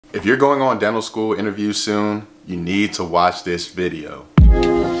If you're going on dental school interviews soon, you need to watch this video.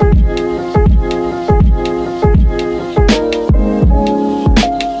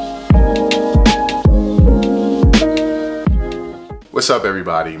 What's up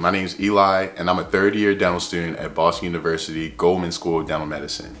everybody? My name is Eli and I'm a third-year dental student at Boston University Goldman School of Dental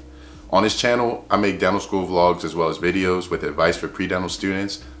Medicine. On this channel, I make dental school vlogs as well as videos with advice for pre-dental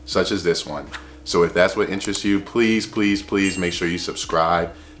students such as this one. So if that's what interests you, please make sure you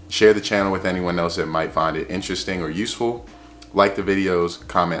subscribe. Share the channel with anyone else that might find it interesting or useful. Like the videos,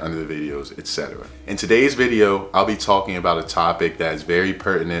 comment under the videos, etc. In today's video, I'll be talking about a topic that is very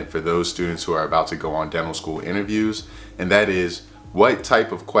pertinent for those students who are about to go on dental school interviews, and that is, what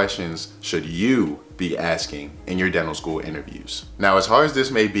type of questions should you be asking in your dental school interviews? Now, as hard as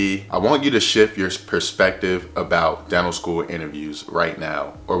this may be, I want you to shift your perspective about dental school interviews right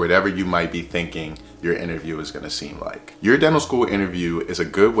now, or whatever you might be thinking your interview is going to seem like. Your dental school interview is a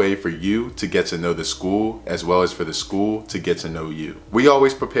good way for you to get to know the school as well as for the school to get to know you. We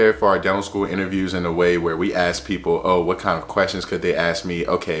always prepare for our dental school interviews in a way where we ask people, oh, what kind of questions could they ask me?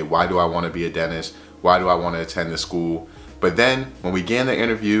 Okay, why do I want to be a dentist? Why do I want to attend the school? But then when we get in the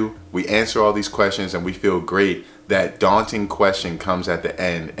interview, we answer all these questions and we feel great. That daunting question comes at the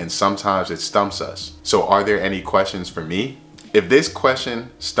end and sometimes it stumps us. So are there any questions for me? If this question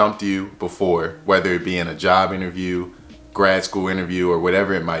stumped you before, whether it be in a job interview, grad school interview, or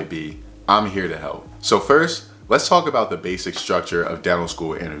whatever it might be, I'm here to help. So first, let's talk about the basic structure of dental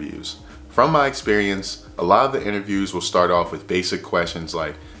school interviews. From my experience, a lot of the interviews will start off with basic questions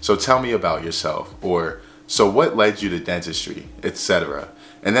like, so tell me about yourself, or so what led you to dentistry, etc.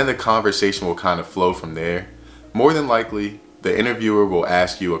 And then the conversation will kind of flow from there. More than likely, the interviewer will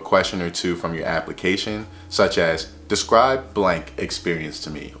ask you a question or two from your application, such as, describe blank experience to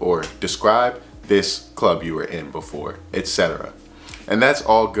me, or describe this club you were in before, etc. And that's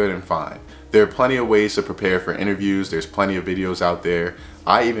all good and fine. There are plenty of ways to prepare for interviews. There's plenty of videos out there.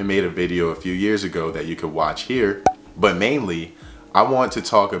 I even made a video a few years ago that you could watch here. But mainly, I want to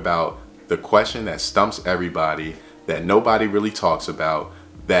talk about the question that stumps everybody, that nobody really talks about,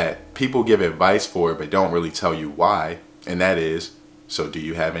 that people give advice for but don't really tell you why, and that is, so do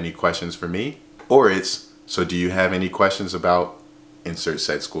you have any questions for me? Or it's, so do you have any questions about insert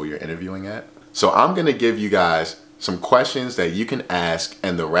said school you're interviewing at? So I'm gonna give you guys some questions that you can ask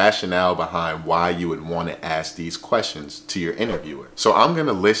and the rationale behind why you would want to ask these questions to your interviewer. So I'm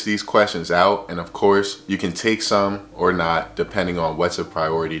gonna list these questions out, and of course, you can take some or not depending on what's a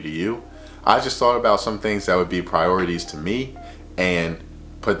priority to you. I just thought about some things that would be priorities to me and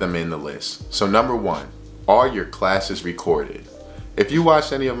put them in the list. So number one, are your classes recorded? If you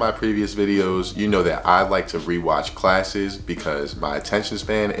watched any of my previous videos, you know that I like to rewatch classes because my attention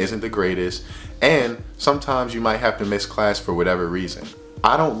span isn't the greatest, and sometimes you might have to miss class for whatever reason.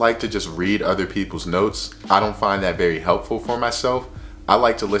 I don't like to just read other people's notes. I don't find that very helpful for myself. I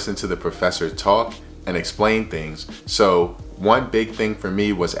like to listen to the professor talk and explain things. So one big thing for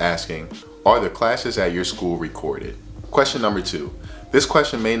me was asking, are the classes at your school recorded? Question number two. This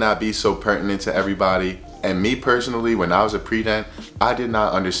question may not be so pertinent to everybody, and me personally, when I was a pre-dent, I did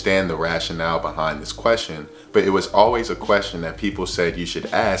not understand the rationale behind this question, but it was always a question that people said you should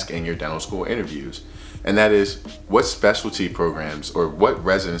ask in your dental school interviews. And that is, what specialty programs or what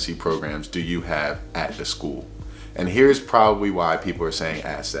residency programs do you have at the school? And here's probably why people are saying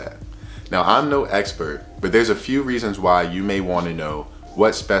ask that. Now, I'm no expert, but there's a few reasons why you may want to know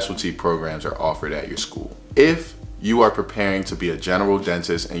what specialty programs are offered at your school. If you are preparing to be a general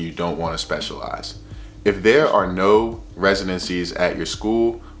dentist and you don't want to specialize. If there are no residencies at your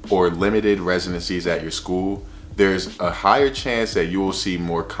school or limited residencies at your school, there's a higher chance that you will see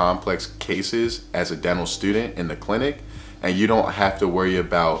more complex cases as a dental student in the clinic, and you don't have to worry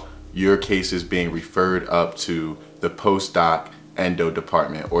about your cases being referred up to the post-doc endo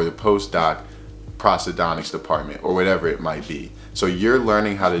department or the post-doc prosthodontics department or whatever it might be. So you're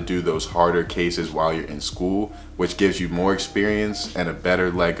learning how to do those harder cases while you're in school, which gives you more experience and a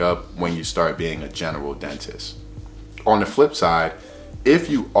better leg up when you start being a general dentist. On the flip side, if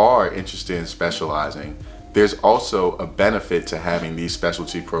you are interested in specializing, there's also a benefit to having these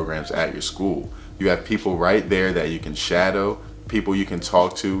specialty programs at your school. You have people right there that you can shadow, people you can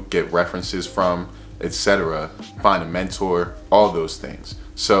talk to, get references from, etc., find a mentor, all those things.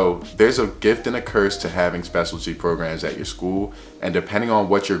 So there's a gift and a curse to having specialty programs at your school, and depending on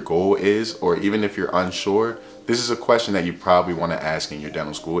what your goal is, or even if you're unsure, this is a question that you probably want to ask in your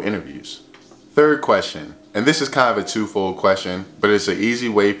dental school interviews. Third question, and this is kind of a twofold question, but it's an easy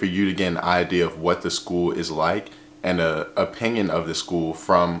way for you to get an idea of what the school is like and an opinion of the school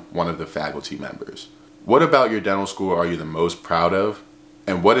from one of the faculty members. What about your dental school are you the most proud of?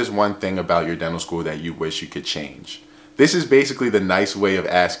 And what is one thing about your dental school that you wish you could change? This is basically the nice way of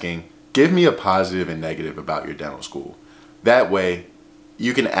asking, give me a positive and negative about your dental school. That way,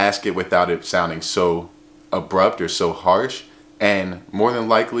 you can ask it without it sounding so abrupt or so harsh, and more than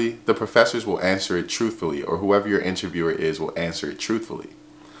likely, the professors will answer it truthfully, or whoever your interviewer is will answer it truthfully.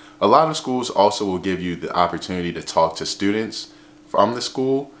 A lot of schools also will give you the opportunity to talk to students from the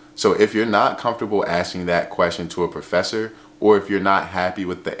school, so if you're not comfortable asking that question to a professor, or if you're not happy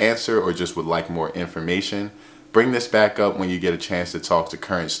with the answer or just would like more information, bring this back up when you get a chance to talk to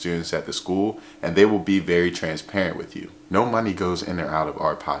current students at the school, and they will be very transparent with you. No money goes in or out of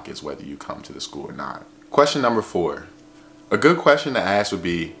our pockets whether you come to the school or not. Question number 4. A good question to ask would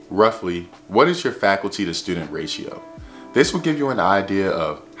be, roughly, what is your faculty to student ratio? This will give you an idea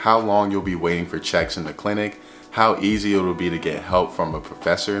of how long you'll be waiting for checks in the clinic, how easy it'll be to get help from a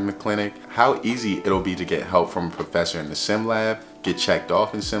professor in the clinic, how easy it'll be to get help from a professor in the sim lab, get checked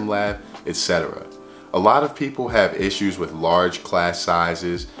off in sim lab, etc. A lot of people have issues with large class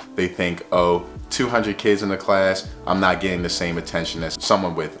sizes. They think, oh, 200 kids in the class, I'm not getting the same attention as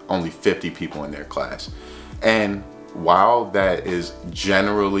someone with only 50 people in their class. And while that is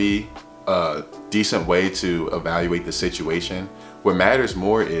generally a decent way to evaluate the situation, what matters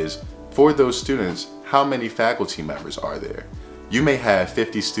more is, for those students, how many faculty members are there? You may have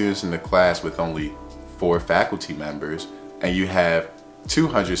 50 students in the class with only 4 faculty members, and you have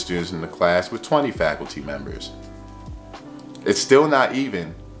 200 students in the class with 20 faculty members. It's still not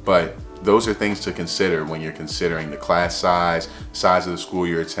even, but those are things to consider when you're considering the class size of the school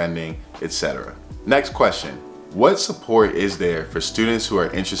you're attending, etc. Next question. What support is there for students who are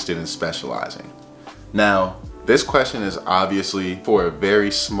interested in specializing? Now, this question is obviously for a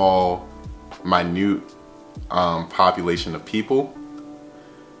very small, minute population of people,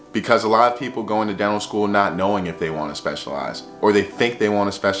 because a lot of people go into dental school not knowing if they want to specialize, or they think they want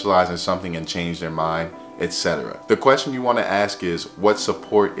to specialize in something and change their mind, etc. The question you want to ask is, what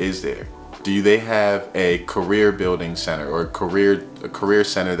support is there? Do they have a career building center or a career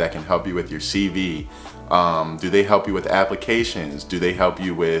center that can help you with your CV? Do they help you with applications? Do they help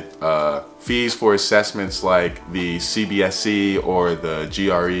you with fees for assessments like the CBSE or the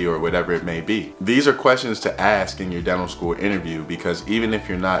GRE or whatever it may be? These are questions to ask in your dental school interview, because even if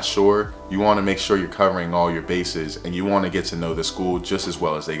you're not sure, you want to make sure you're covering all your bases, and you want to get to know the school just as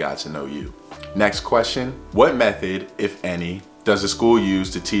well as they got to know you. Next question. What method, if any, does the school use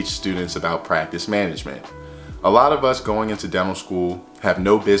to teach students about practice management? A lot of us going into dental school have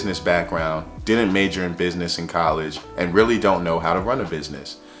no business background, didn't major in business in college, and really don't know how to run a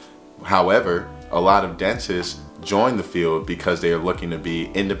business. However, a lot of dentists join the field because they are looking to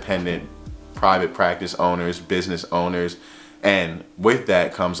be independent private practice owners, business owners, and with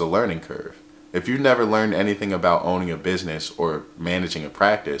that comes a learning curve. If you've never learned anything about owning a business or managing a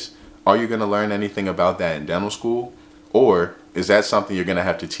practice, are you going to learn anything about that in dental school? Or is that something you're going to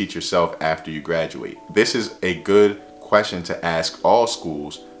have to teach yourself after you graduate? This is a good question to ask all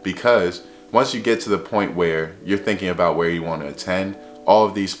schools, because once you get to the point where you're thinking about where you want to attend, all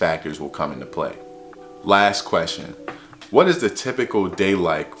of these factors will come into play. Last question. What is the typical day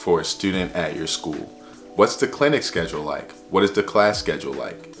like for a student at your school? What's the clinic schedule like? What is the class schedule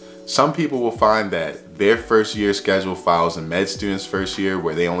like? Some people will find that their first year schedule follows a med student's first year,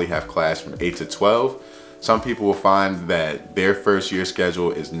 where they only have class from 8 to 12. Some people will find that their first year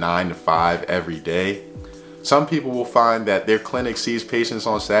schedule is 9 to 5 every day. Some people will find that their clinic sees patients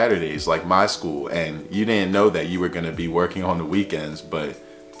on Saturdays, like my school, and you didn't know that you were going to be working on the weekends, but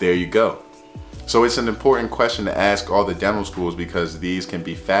there you go. So it's an important question to ask all the dental schools, because these can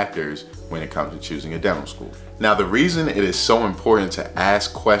be factors when it comes to choosing a dental school. Now, the reason it is so important to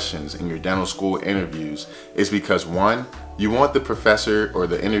ask questions in your dental school interviews is because, one, you want the professor or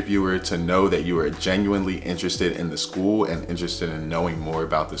the interviewer to know that you are genuinely interested in the school and interested in knowing more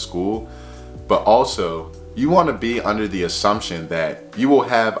about the school, but also you want to be under the assumption that you will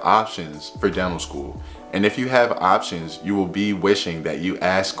have options for dental school. And if you have options, you will be wishing that you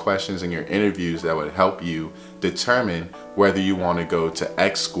ask questions in your interviews that would help you determine whether you want to go to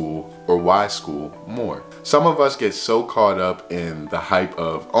X school or Y school more. Some of us get so caught up in the hype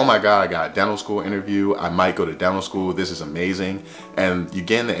of, oh my God, I got a dental school interview, I might go to dental school, this is amazing. And you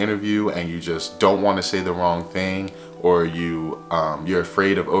get in the interview and you just don't want to say the wrong thing, or you're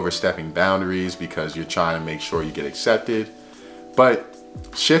afraid of overstepping boundaries because you're trying to make sure you get accepted. But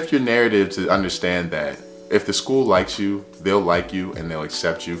shift your narrative to understand that if the school likes you, they'll like you and they'll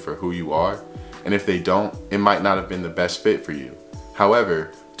accept you for who you are. And if they don't, it might not have been the best fit for you.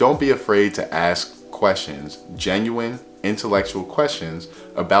 However, don't be afraid to ask questions, genuine intellectual questions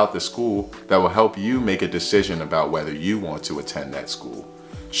about the school that will help you make a decision about whether you want to attend that school.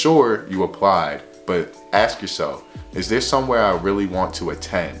 Sure, you applied, but ask yourself, is there somewhere I really want to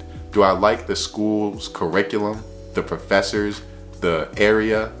attend? Do I like the school's curriculum, the professors, the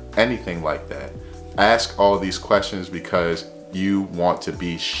area, anything like that? Ask all these questions because you want to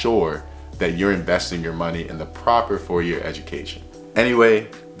be sure that you're investing your money in the proper four-year education. Anyway,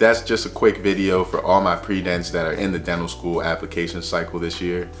 that's just a quick video for all my pre-dents that are in the dental school application cycle this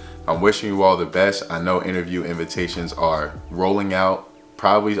year. I'm wishing you all the best. I know interview invitations are rolling out,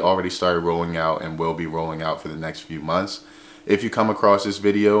 probably already started rolling out and will be rolling out for the next few months. If you come across this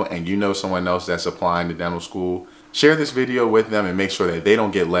video and you know someone else that's applying to dental school, share this video with them and make sure that they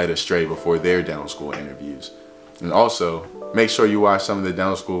don't get led astray before their dental school interviews. And also, make sure you watch some of the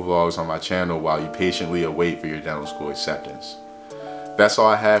dental school vlogs on my channel while you patiently await for your dental school acceptance. That's all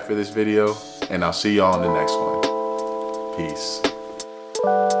I have for this video, and I'll see y'all in the next one. Peace.